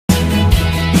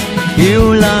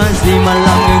Yêu là gì mà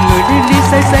làm người người đi đi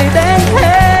say say đến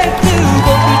thế, cứ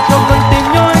vô tư cho con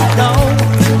tim nhói đau.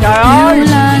 Trời ơi. Yêu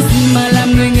là gì mà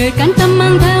làm người người cắn tâm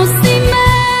mang theo si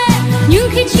mê, nhưng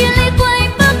khi chia ly quay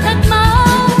bước thật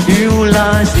mau. Yêu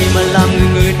là gì mà làm người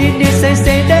người đi đi say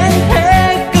say đến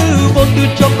thế, cứ vô tư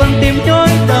cho con tim nhói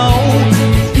đau.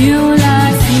 Yêu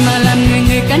là gì mà làm người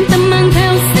người cắn tâm mang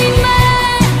theo si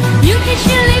mê, nhưng khi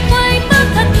chia ly quay bước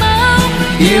thật mau.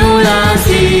 Yêu là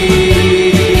gì?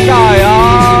 Trời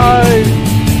ơi,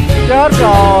 chết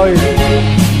rồi.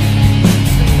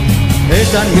 Thế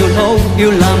gian hiểu thấu,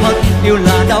 yêu là mất, yêu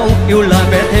là đau, yêu là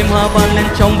vẽ thêm hoa văn lên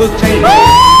trong bức tranh.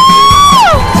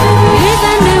 Thế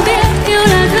gian đều biết yêu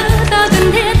là thứ ta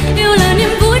cần thiết, yêu là niềm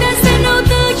vui đã xen nâu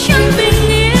từ chân bình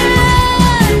yên.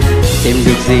 Tìm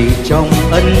được gì trong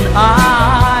ân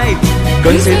ái,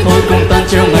 cơn sẽ thôi cùng tan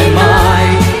treo ngày mai.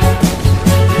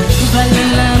 Và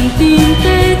lần làm tim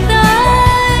tê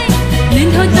tái,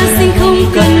 nên thôi ta xin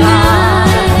không cần ai.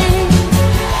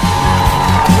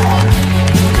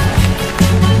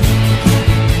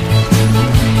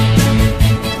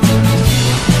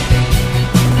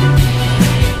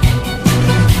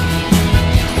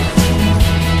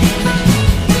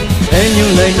 Thế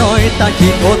nhưng lời nói ta chỉ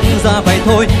thốt ra vậy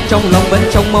thôi, trong lòng vẫn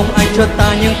trông mong anh cho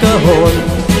ta những cơ hội.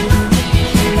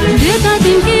 Để ta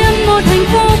tìm kiếm một hạnh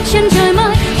phúc trên trời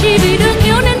mới, chỉ vì được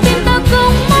yêu nên tim ta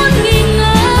không muốn nghỉ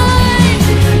ngơi.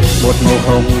 Một màu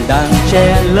hồng đang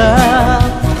che lấp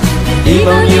đi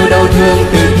bao nhiêu đau thương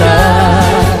từ ta.